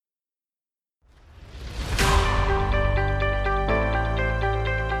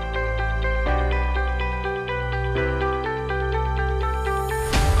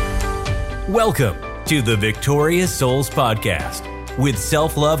Welcome to the Victorious Souls Podcast with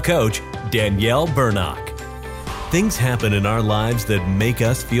self-love coach Danielle Burnock. Things happen in our lives that make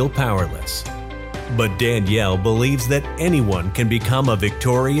us feel powerless. But Danielle believes that anyone can become a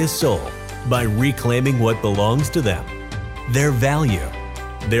victorious soul by reclaiming what belongs to them, their value,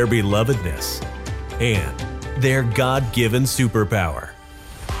 their belovedness, and their God-given superpower.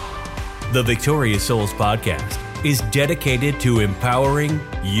 The Victorious Souls Podcast is dedicated to empowering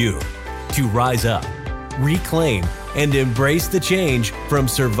you to rise up, reclaim, and embrace the change from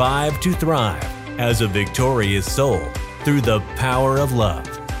survive to thrive as a victorious soul through the power of love.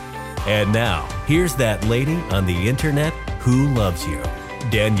 And now, here's that lady on the internet who loves you,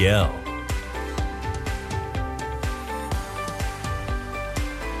 Danielle.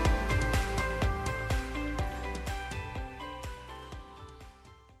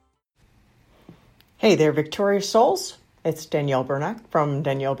 Hey there, Victorious Souls. It's Danielle Burnock from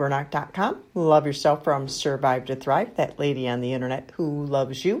DanielleBurnock.com. Love yourself from Survive to Thrive, that lady on the internet who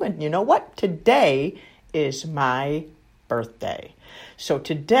loves you. And you know what? Today is my birthday. So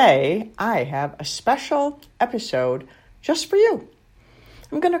today I have a special episode just for you.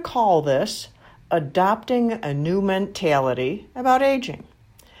 I'm going to call this Adopting a New Mentality About Aging.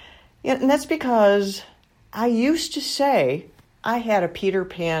 And that's because I used to say I had a Peter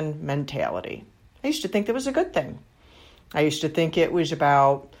Pan mentality. I used to think that was a good thing. I used to think it was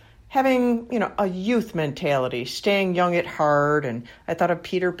about having, a youth mentality, staying young at heart. And I thought of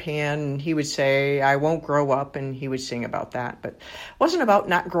Peter Pan, and he would say, I won't grow up, and he would sing about that. But it wasn't about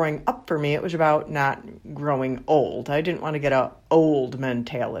not growing up for me. It was about not growing old. I didn't want to get a old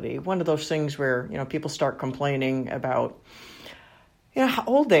mentality. One of those things where, people start complaining about, how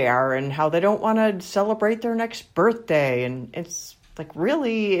old they are and how they don't want to celebrate their next birthday. And it's like,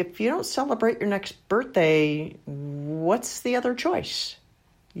 really, if you don't celebrate your next birthday, what's the other choice?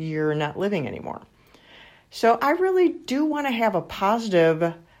 You're not living anymore. So I really do want to have a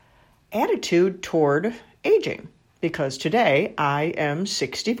positive attitude toward aging, because today I am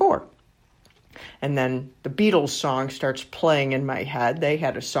 64. And then the Beatles song starts playing in my head. They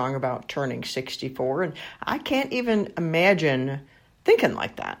had a song about turning 64, and I can't even imagine thinking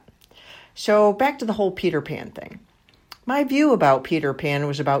like that. So back to the whole Peter Pan thing. My view about Peter Pan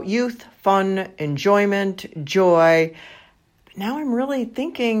was about youth, fun, enjoyment, joy. Now I'm really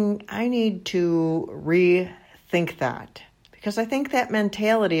thinking I need to rethink that, because I think that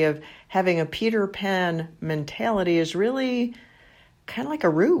mentality of having a Peter Pan mentality is really kind of like a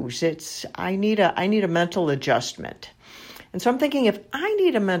ruse. I need a mental adjustment. And so I'm thinking, if I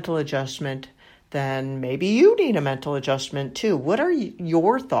need a mental adjustment, then maybe you need a mental adjustment too. What are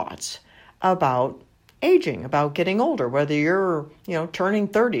your thoughts about aging, about getting older, whether you're, turning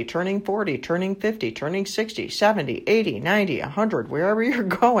 30, turning 40, turning 50, turning 60, 70, 80, 90, 100, wherever you're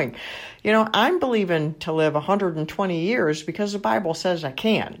going. I'm believing to live 120 years because the Bible says I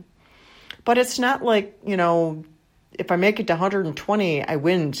can. But it's not like, if I make it to 120, I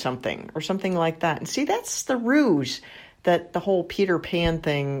win something or something like that. And see, that's the ruse that the whole Peter Pan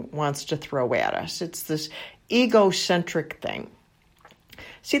thing wants to throw at us. It's this egocentric thing.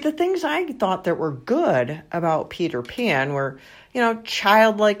 See, the things I thought that were good about Peter Pan were,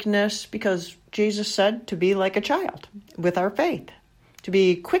 childlikeness, because Jesus said to be like a child with our faith, to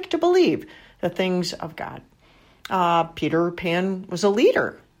be quick to believe the things of God. Peter Pan was a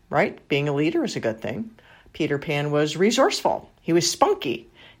leader, right? Being a leader is a good thing. Peter Pan was resourceful. He was spunky.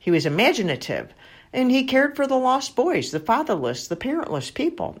 He was imaginative. And he cared for the lost boys, the fatherless, the parentless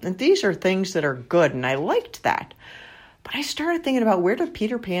people. And these are things that are good, and I liked that. But I started thinking about, where did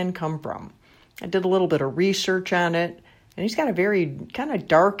Peter Pan come from? I did a little bit of research on it, and he's got a very kind of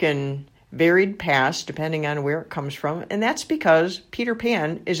dark and varied past, depending on where it comes from. And that's because Peter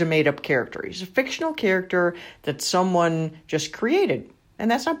Pan is a made-up character. He's a fictional character that someone just created. And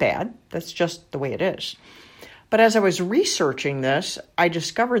that's not bad. That's just the way it is. But as I was researching this, I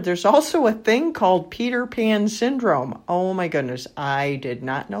discovered there's also a thing called Peter Pan syndrome. Oh my goodness, I did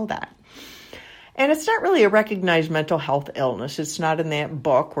not know that. And it's not really a recognized mental health illness. It's not in that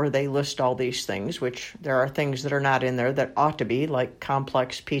book where they list all these things, which there are things that are not in there that ought to be, like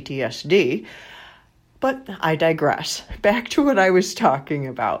complex PTSD. But I digress. Back to what I was talking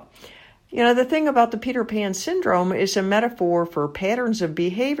about. The thing about the Peter Pan syndrome is a metaphor for patterns of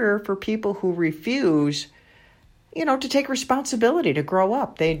behavior for people who refuse, to take responsibility, to grow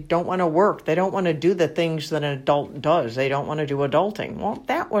up. They don't want to work. They don't want to do the things that an adult does. They don't want to do adulting. Well,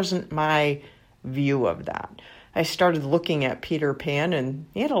 that wasn't my view of that. I started looking at Peter Pan, and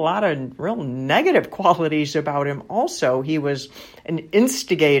he had a lot of real negative qualities about him also. He was an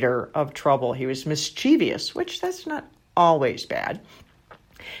instigator of trouble. He was mischievous, which that's not always bad.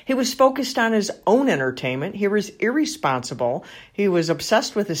 He was focused on his own entertainment. He was irresponsible. He was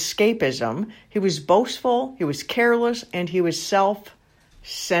obsessed with escapism. He was boastful. He was careless, and he was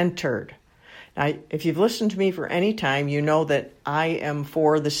self-centered. Now, if you've listened to me for any time, you know that I am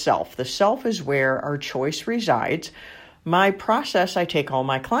for the self. The self is where our choice resides. My process I take all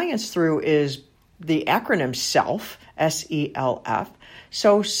my clients through is the acronym SELF, S-E-L-F.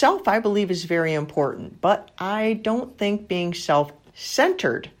 So self, I believe, is very important, but I don't think being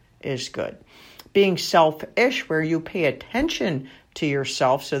self-centered is good. Being selfish, where you pay attention to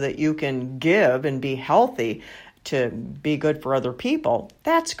yourself so that you can give and be healthy to be good for other people,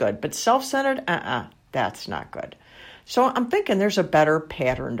 that's good. But self-centered, that's not good. So I'm thinking there's a better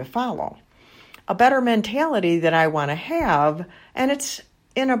pattern to follow, a better mentality that I want to have, and it's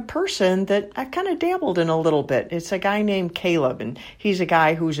in a person that I kind of dabbled in a little bit. It's a guy named Caleb, and he's a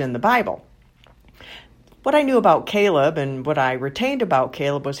guy who's in the Bible. What I knew about Caleb and what I retained about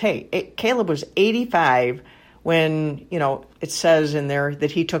Caleb was, Caleb was 85 when, it says in there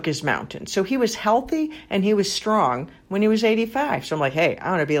that he took his mountain. So he was healthy and he was strong when he was 85. So I'm like, I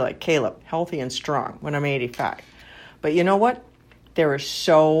want to be like Caleb, healthy and strong when I'm 85. But you know what? There is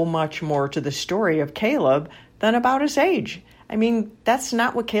so much more to the story of Caleb than about his age. I mean, that's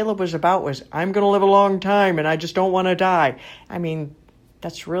not what Caleb was about, was I'm going to live a long time and I just don't want to die. I mean,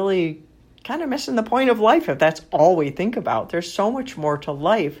 that's really kind of missing the point of life if that's all we think about. There's so much more to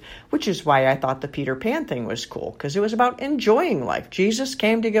life, which is why I thought the Peter Pan thing was cool, because it was about enjoying life. Jesus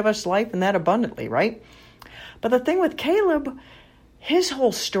came to give us life and that abundantly, right? But the thing with Caleb, his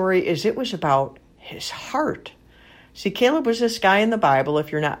whole story is it was about his heart. See, Caleb was this guy in the Bible,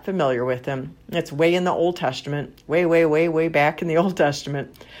 if you're not familiar with him. It's way in the Old Testament, way back in the Old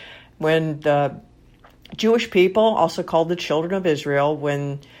Testament, when the Jewish people, also called the children of Israel,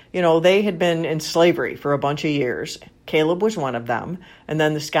 when, they had been in slavery for a bunch of years. Caleb was one of them. And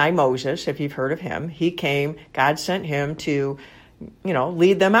then this guy Moses, if you've heard of him, he came, God sent him to,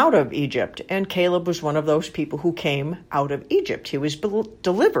 lead them out of Egypt. And Caleb was one of those people who came out of Egypt. He was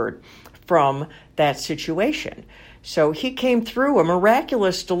delivered from that situation. So he came through a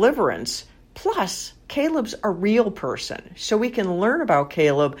miraculous deliverance. Plus, Caleb's a real person. So we can learn about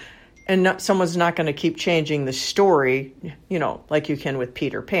Caleb, and someone's not going to keep changing the story, like you can with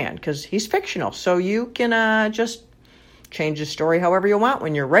Peter Pan, because he's fictional. So you can just change the story however you want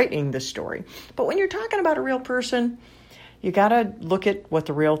when you're writing the story. But when you're talking about a real person, you got to look at what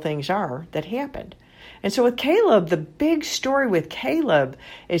the real things are that happened. And so with Caleb, the big story with Caleb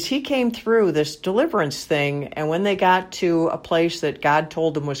is he came through this deliverance thing, and when they got to a place that God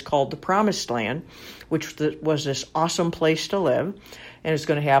told them was called the Promised Land, which was this awesome place to live, and it's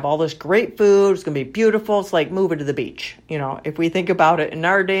going to have all this great food, it's going to be beautiful, it's like moving to the beach. If we think about it in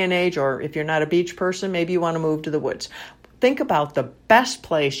our day and age, or if you're not a beach person, maybe you want to move to the woods. Think about the best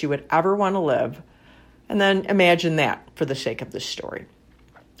place you would ever want to live, and then imagine that for the sake of this story.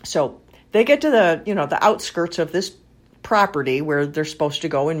 So they get to the outskirts of this property where they're supposed to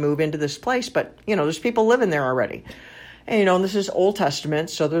go and move into this place, but, there's people living there already. And, this is Old Testament,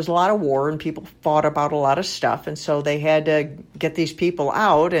 so there's a lot of war and people fought about a lot of stuff, and so they had to get these people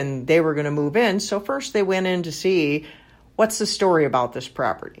out and they were going to move in. So first they went in to see what's the story about this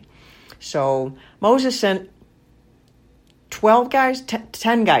property. So Moses sent 12 guys,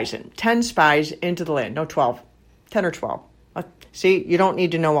 10 guys in, 10 spies into the land. No, 12, 10 or 12. See, you don't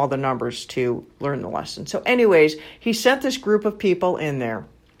need to know all the numbers to learn the lesson. So anyways, he sent this group of people in there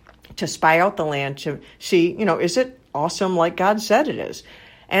to spy out the land to see, is it awesome like God said it is?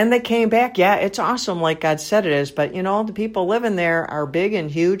 And they came back, yeah, it's awesome like God said it is, but, the people living there are big and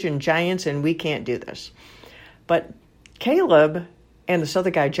huge and giants, and we can't do this. But Caleb and this other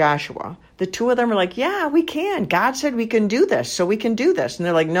guy, Joshua, the two of them are like, yeah, we can. God said we can do this, so we can do this. And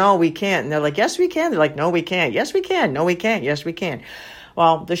they're like, no, we can't. And they're like, yes, we can. They're like, no, we can't. Yes, we can. No, we can't. Yes, we can.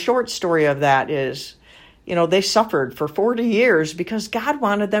 Well, the short story of that is, they suffered for 40 years because God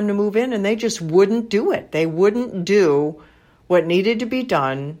wanted them to move in, and they just wouldn't do it. They wouldn't do what needed to be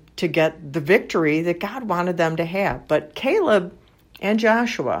done to get the victory that God wanted them to have. But Caleb and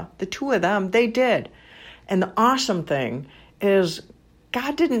Joshua, the two of them, they did. And the awesome thing is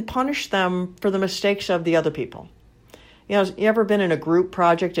God didn't punish them for the mistakes of the other people. You ever been in a group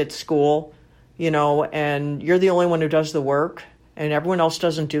project at school, and you're the only one who does the work and everyone else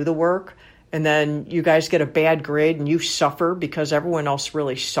doesn't do the work, and then you guys get a bad grade and you suffer because everyone else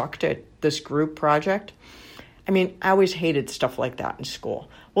really sucked at this group project? I mean, I always hated stuff like that in school.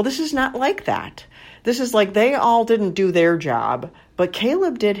 Well, this is not like that. This is like they all didn't do their job, but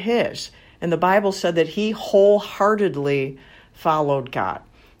Caleb did his. And the Bible said that he wholeheartedly followed God.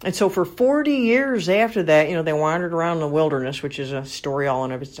 And so for 40 years after that, they wandered around the wilderness, which is a story all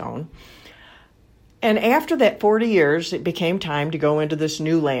in of its own. And after that 40 years, it became time to go into this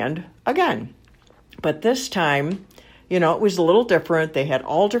new land again. But this time, it was a little different. They had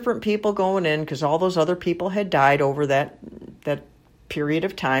all different people going in because all those other people had died over that period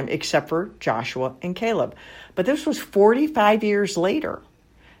of time, except for Joshua and Caleb. But this was 45 years later,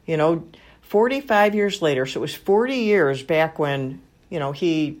 45 years later. So it was 40 years back when,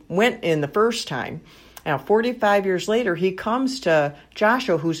 he went in the first time. Now, 45 years later, he comes to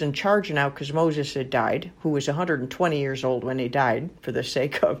Joshua, who's in charge now because Moses had died, who was 120 years old when he died, for the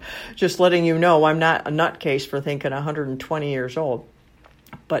sake of just letting you know I'm not a nutcase for thinking 120 years old.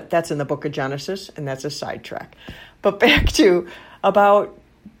 But that's in the book of Genesis, and that's a sidetrack. But back to about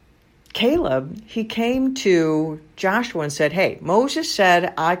Caleb, he came to Joshua and said, hey, Moses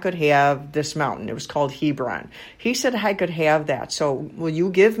said I could have this mountain. It was called Hebron. He said I could have that. So will you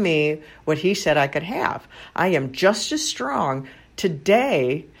give me what he said I could have? I am just as strong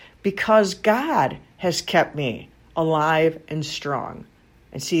today because God has kept me alive and strong.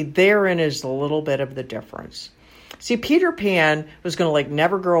 And see, therein is a little bit of the difference. See, Peter Pan was going to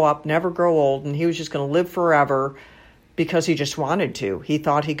never grow up, never grow old, and he was just going to live forever because he just wanted to. He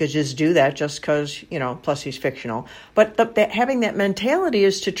thought he could just do that just because, plus he's fictional. But having that mentality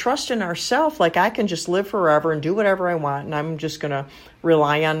is to trust in ourselves, I can just live forever and do whatever I want, and I'm just going to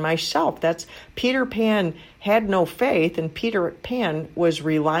rely on myself. That's Peter Pan had no faith, and Peter Pan was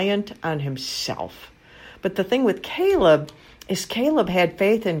reliant on himself. But the thing with Caleb is Caleb had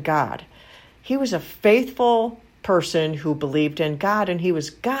faith in God. He was a faithful person who believed in God, and he was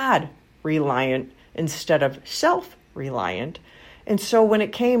God-reliant instead of self-reliant. And so when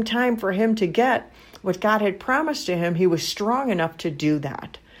it came time for him to get what God had promised to him, he was strong enough to do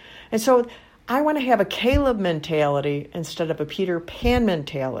that. And so I want to have a Caleb mentality instead of a Peter Pan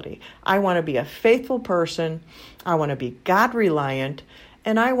mentality. I want to be a faithful person. I want to be God-reliant,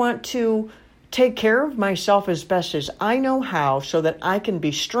 and I want to take care of myself as best as I know how so that I can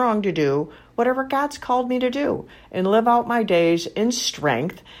be strong to do whatever God's called me to do and live out my days in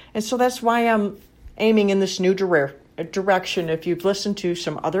strength. And so that's why I'm aiming in this new direction. If you've listened to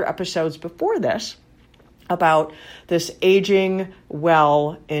some other episodes before this about this aging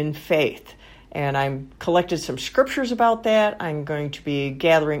well in faith, and I'm collected some scriptures about that. I'm going to be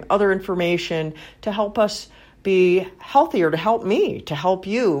gathering other information to help us be healthier, to help me, to help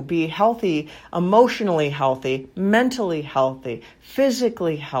you be healthy, emotionally healthy, mentally healthy,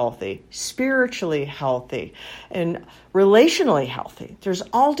 physically healthy, spiritually healthy, and relationally healthy. There's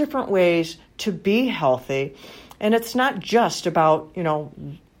all different ways to be healthy, and it's not just about,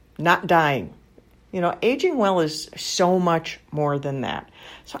 not dying. Aging well is so much more than that.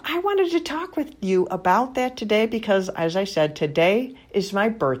 So I wanted to talk with you about that today because, as I said, today is my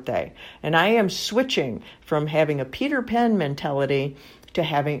birthday. And I am switching from having a Peter Pan mentality to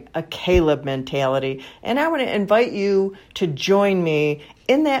having a Caleb mentality. And I want to invite you to join me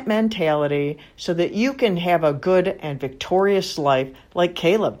in that mentality so that you can have a good and victorious life like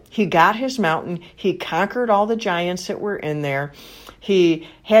Caleb. He got his mountain. He conquered all the giants that were in there. He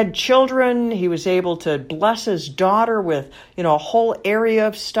had children. He was able to bless his daughter with, a whole area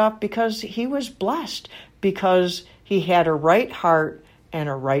of stuff because he was blessed, because he had a right heart and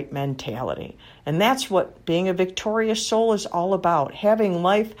a right mentality. And that's what being a victorious soul is all about, having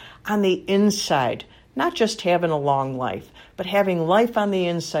life on the inside, not just having a long life, but having life on the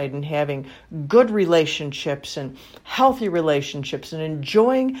inside and having good relationships and healthy relationships and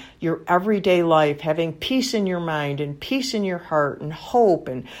enjoying your everyday life, having peace in your mind and peace in your heart and hope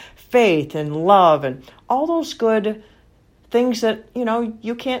and faith and love and all those good things that,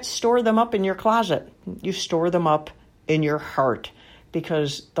 you can't store them up in your closet. You store them up in your heart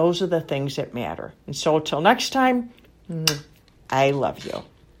because those are the things that matter. And so till next time, I love you.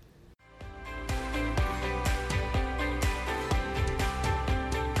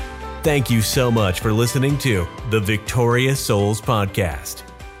 Thank you so much for listening to the Victorious Souls Podcast.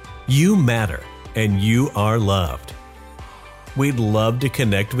 You matter and you are loved. We'd love to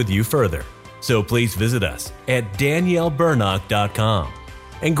connect with you further, so please visit us at DanielleBurnock.com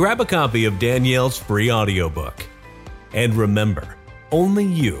and grab a copy of Danielle's free audiobook. And remember, only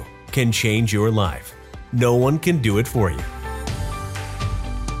you can change your life. No one can do it for you.